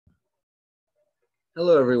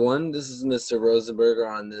Hello, everyone. This is Mr. Rosenberger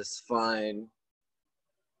on this fine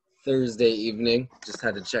Thursday evening. Just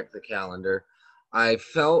had to check the calendar. I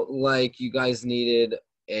felt like you guys needed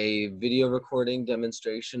a video recording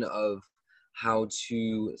demonstration of how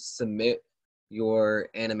to submit your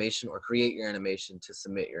animation or create your animation to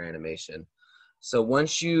submit your animation. So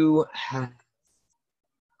once you have,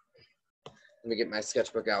 let me get my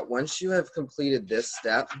sketchbook out. Once you have completed this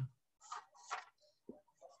step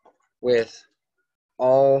with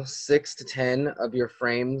all 6 to 10 of your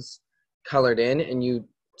frames colored in and you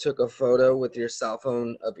took a photo with your cell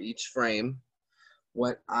phone of each frame,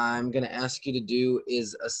 what I'm going to ask you to do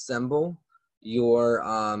is assemble your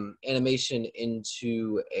animation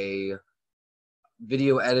into a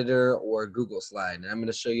video editor or Google Slide. And I'm going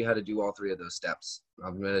to show you how to do all 3 of those steps.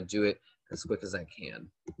 I'm going to do it as quick as I can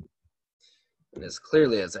and as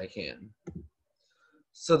clearly as I can.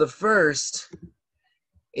 So the first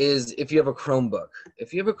is if you have a Chromebook.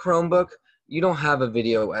 If you have a Chromebook, you don't have a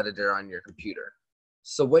video editor on your computer.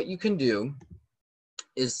 So what you can do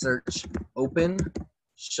is search Open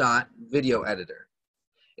Shot Video Editor.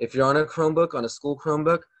 If you're on a Chromebook, on a school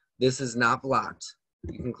Chromebook, this is not blocked.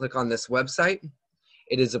 You can click on this website.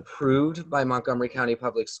 It is approved by Montgomery County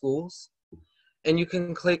Public Schools. And you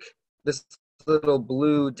can click this little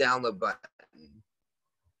blue download button.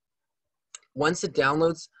 Once it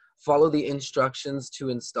downloads, follow the instructions to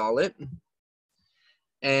install it.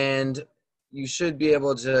 And you should be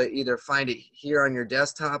able to either find it here on your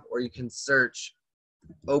desktop or you can search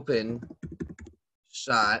Open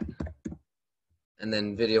Shot and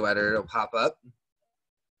then Video Editor will pop up.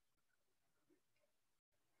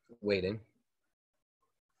 Waiting.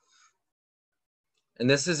 And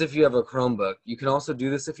this is if you have a Chromebook. You can also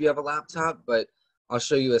do this if you have a laptop, but I'll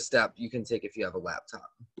show you a step you can take if you have a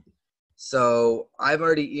laptop. So I've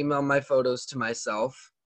already emailed my photos to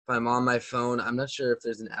myself. If I'm on my phone, I'm not sure if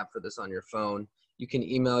there's an app for this on your phone. You can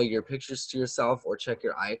email your pictures to yourself or check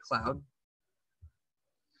your iCloud.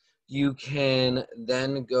 You can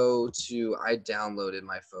then go to, I downloaded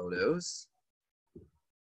my photos.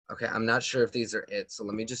 Okay, I'm not sure if these are it, so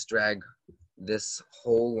let me just drag this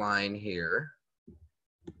whole line here.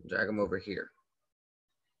 Drag them over here.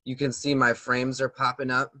 You can see my frames are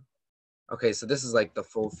popping up. Okay, so this is like the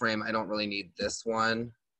full frame. I don't really need this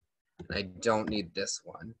one, and I don't need this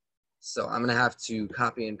one. So I'm gonna have to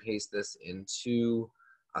copy and paste this into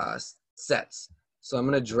sets. So I'm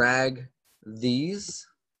gonna drag these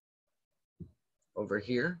over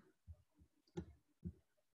here.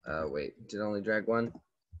 Wait, did I only drag one?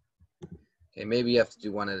 Okay, maybe you have to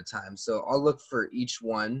do one at a time. So I'll look for each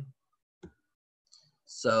one.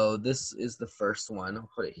 So this is the first one. I'll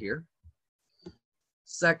put it here.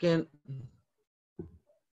 Second,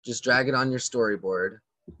 just drag it on your storyboard.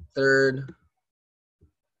 Third,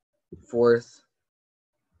 fourth,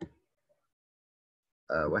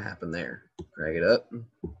 what happened there? Drag it up.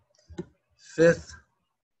 Fifth,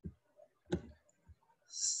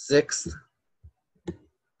 sixth,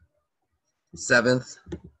 seventh,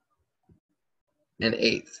 and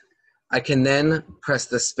eighth. I can then press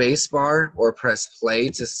the space bar or press play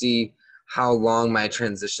to see how long my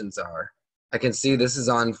transitions are. I can see this is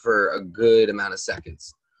on for a good amount of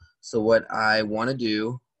seconds. So what I want to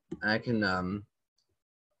do, I can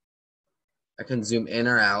zoom in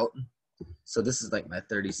or out. So this is like my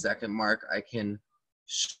 30-second mark. I can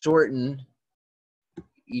shorten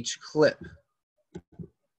each clip.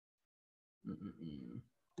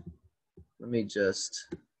 Let me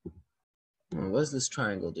just, what does this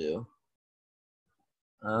triangle do?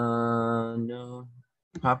 No,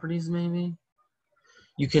 properties maybe?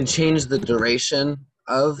 You can change the duration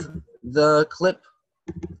of the clip.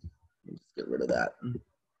 Let's get rid of that.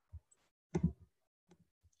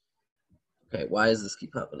 Okay, why does this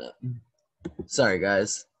keep popping up? Sorry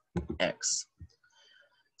guys, X.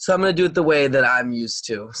 So I'm gonna do it the way that I'm used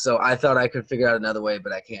to. So I thought I could figure out another way,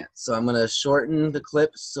 but I can't. So I'm gonna shorten the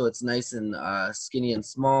clip so it's nice and skinny and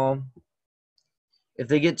small. If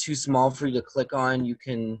they get too small for you to click on, you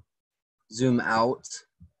can zoom out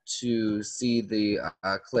to see the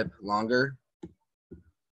clip longer.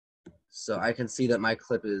 So I can see that my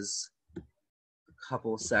clip is a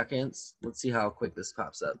couple seconds. Let's see how quick this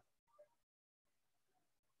pops up.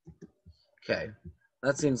 Okay,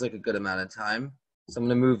 that seems like a good amount of time. So I'm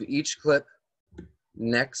gonna move each clip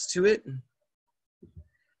next to it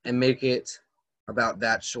and make it about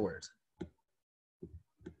that short.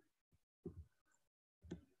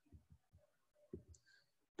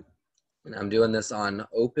 And I'm doing this on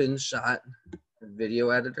Open Shot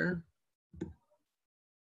Video Editor.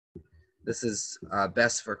 This is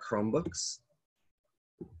best for Chromebooks.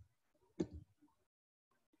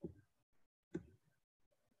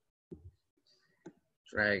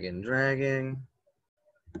 Dragging.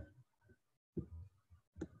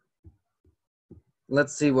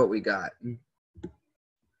 Let's see what we got.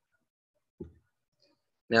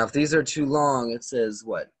 Now, if these are too long, it says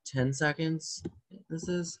what, 10 seconds? This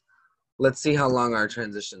is. Let's see how long our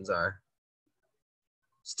transitions are.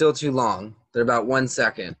 Still too long. They're about 1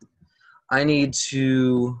 second. I need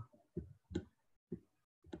to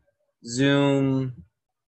zoom.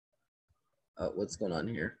 Oh, what's going on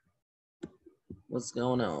here? What's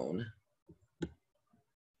going on?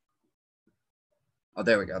 Oh,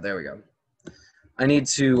 there we go. There we go. I need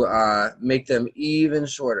to make them even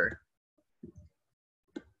shorter.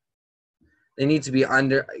 They need to be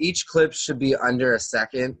under, each clip should be under a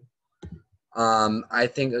second. I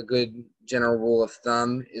think a good general rule of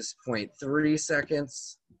thumb is 0.3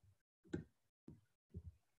 seconds.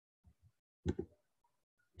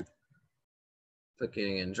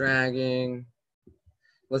 Clicking and dragging.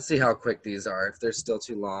 Let's see how quick these are, if they're still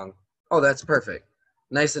too long. Oh, that's perfect.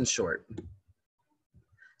 Nice and short.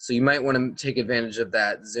 So you might want to take advantage of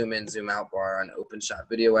that zoom in, zoom out bar on OpenShot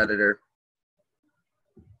Video Editor.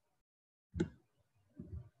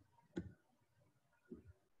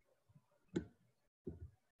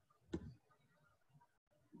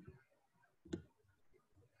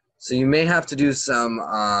 So you may have to do some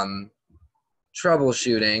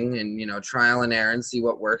troubleshooting and, you know, trial and error and see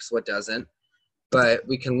what works, what doesn't. But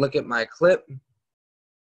we can look at my clip,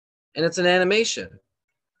 and it's an animation.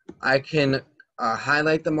 I can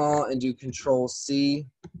highlight them all and do Control-C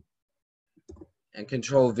and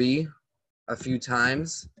Control-V a few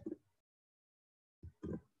times.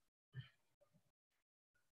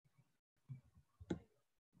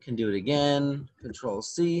 Can do it again,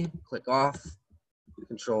 Control-C, click off,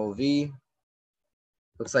 Control-V.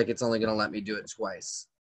 Looks like it's only gonna let me do it twice.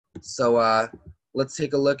 So let's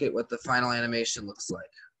take a look at what the final animation looks like.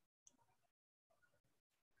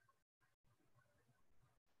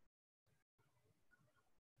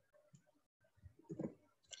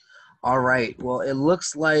 All right, well, it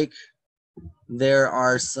looks like there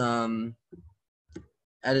are some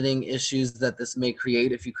editing issues that this may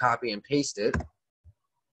create if you copy and paste it.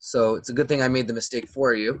 So it's a good thing I made the mistake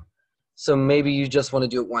for you. So maybe you just want to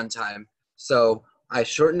do it one time. So I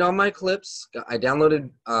shortened all my clips. I downloaded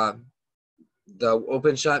the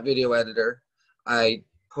OpenShot Video Editor. I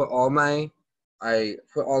put all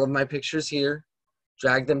of my pictures here,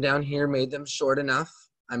 dragged them down here, made them short enough.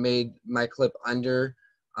 I made my clip under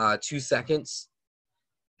 2 seconds.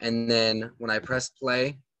 And then when I press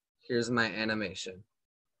play, here's my animation.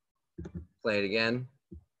 Play it again.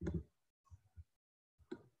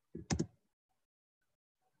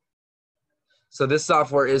 So this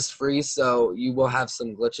software is free, so you will have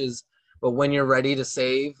some glitches. But when you're ready to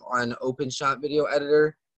save on OpenShot Video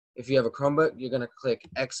Editor, if you have a Chromebook, you're going to click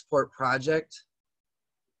Export Project,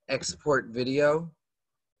 Export Video,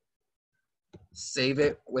 save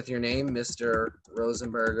it with your name, Mr.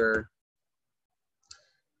 Rosenberger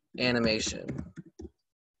Animation,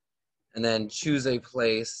 and then choose a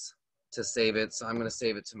place to save it. So I'm going to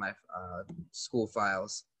save it to my school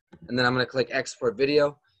files. And then I'm going to click Export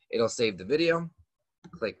Video. It'll save the video.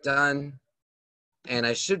 Click Done. And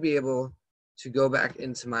I should be able to go back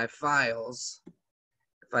into my files.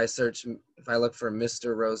 If I look for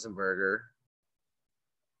Mr. Rosenberger,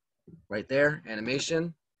 right there,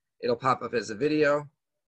 animation, it'll pop up as a video.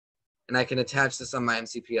 And I can attach this on my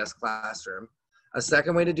MCPS classroom. A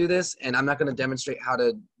second way to do this, and I'm not going to demonstrate how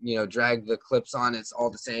to, you know, drag the clips on, it's all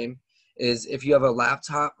the same, is if you have a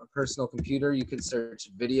laptop, a personal computer, you can search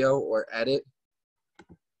video or edit,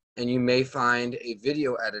 and you may find a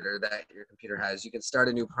video editor that your computer has. You can start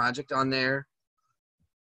a new project on there,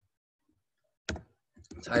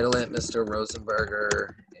 title it Mr.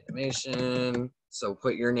 Rosenberger Animation, so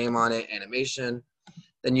put your name on it, animation.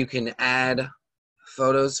 Then you can add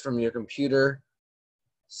photos from your computer.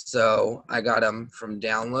 So I got them from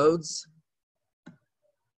downloads.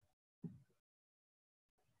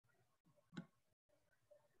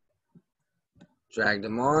 Dragged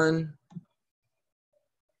them on.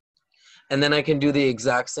 And then I can do the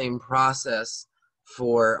exact same process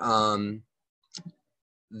for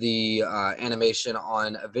the animation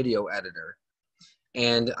on a video editor.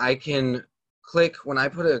 And I can click, when I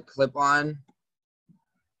put a clip on,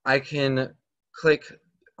 I can click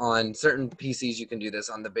on certain PCs, you can do this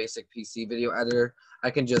on the basic PC video editor. I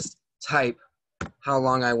can just type how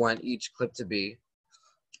long I want each clip to be.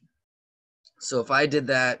 So if I did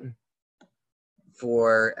that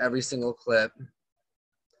for every single clip,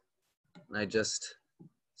 and I just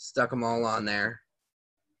stuck them all on there,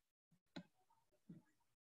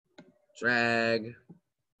 drag,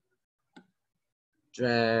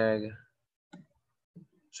 drag,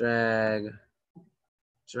 drag,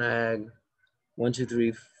 drag, 1, 2,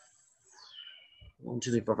 3, 1,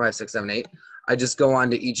 2, 3, 4, 5, 6, 7, 8. I just go on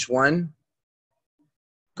to each one,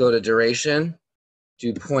 go to duration,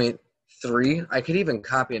 do 0.3. I could even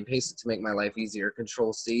copy and paste it to make my life easier.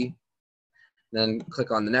 Control C, then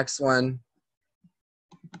click on the next one,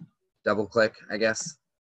 double click, I guess,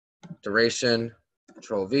 duration,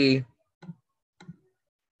 Control V.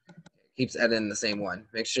 Keeps editing the same one.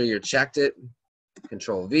 Make sure you're checked it,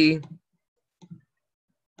 Control V,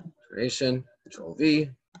 duration, Control V.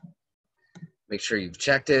 Make sure you've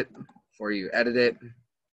checked it before you edit it.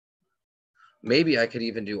 Maybe I could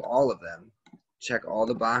even do all of them. Check all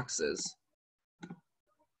the boxes.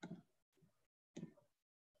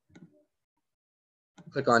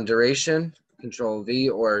 Click on duration, Control V,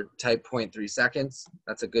 or type 0.3 seconds.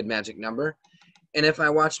 That's a good magic number. And if I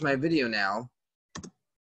watch my video now,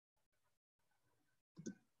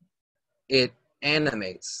 it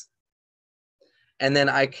animates. And then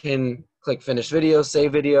I can click finish video,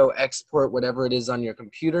 save video, export, whatever it is on your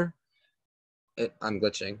computer. I'm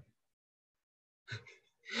glitching.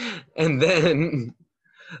 And then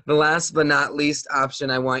the last but not least option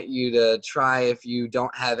I want you to try, if you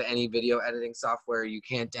don't have any video editing software, you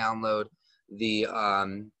can't download the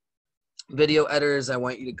video editors, I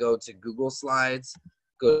want you to go to Google Slides,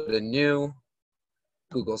 go to New,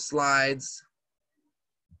 Google Slides,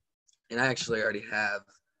 and I actually already have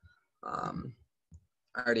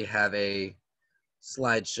a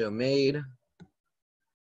slideshow made.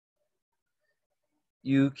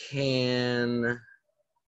 You can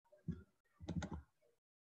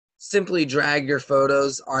simply drag your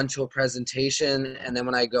photos onto a presentation, and then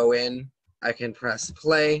when I go in, I can press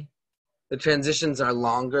play. The transitions are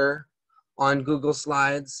longer on Google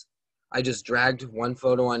Slides. I just dragged one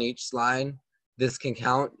photo on each slide. This can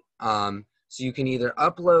count. So you can either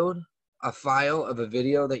upload a file of a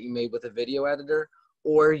video that you made with a video editor,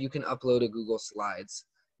 or you can upload a Google Slides.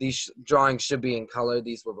 These drawings should be in color.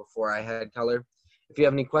 These were before I had color. If you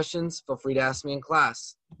have any questions, feel free to ask me in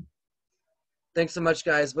class. Thanks so much,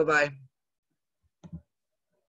 guys. Bye-bye.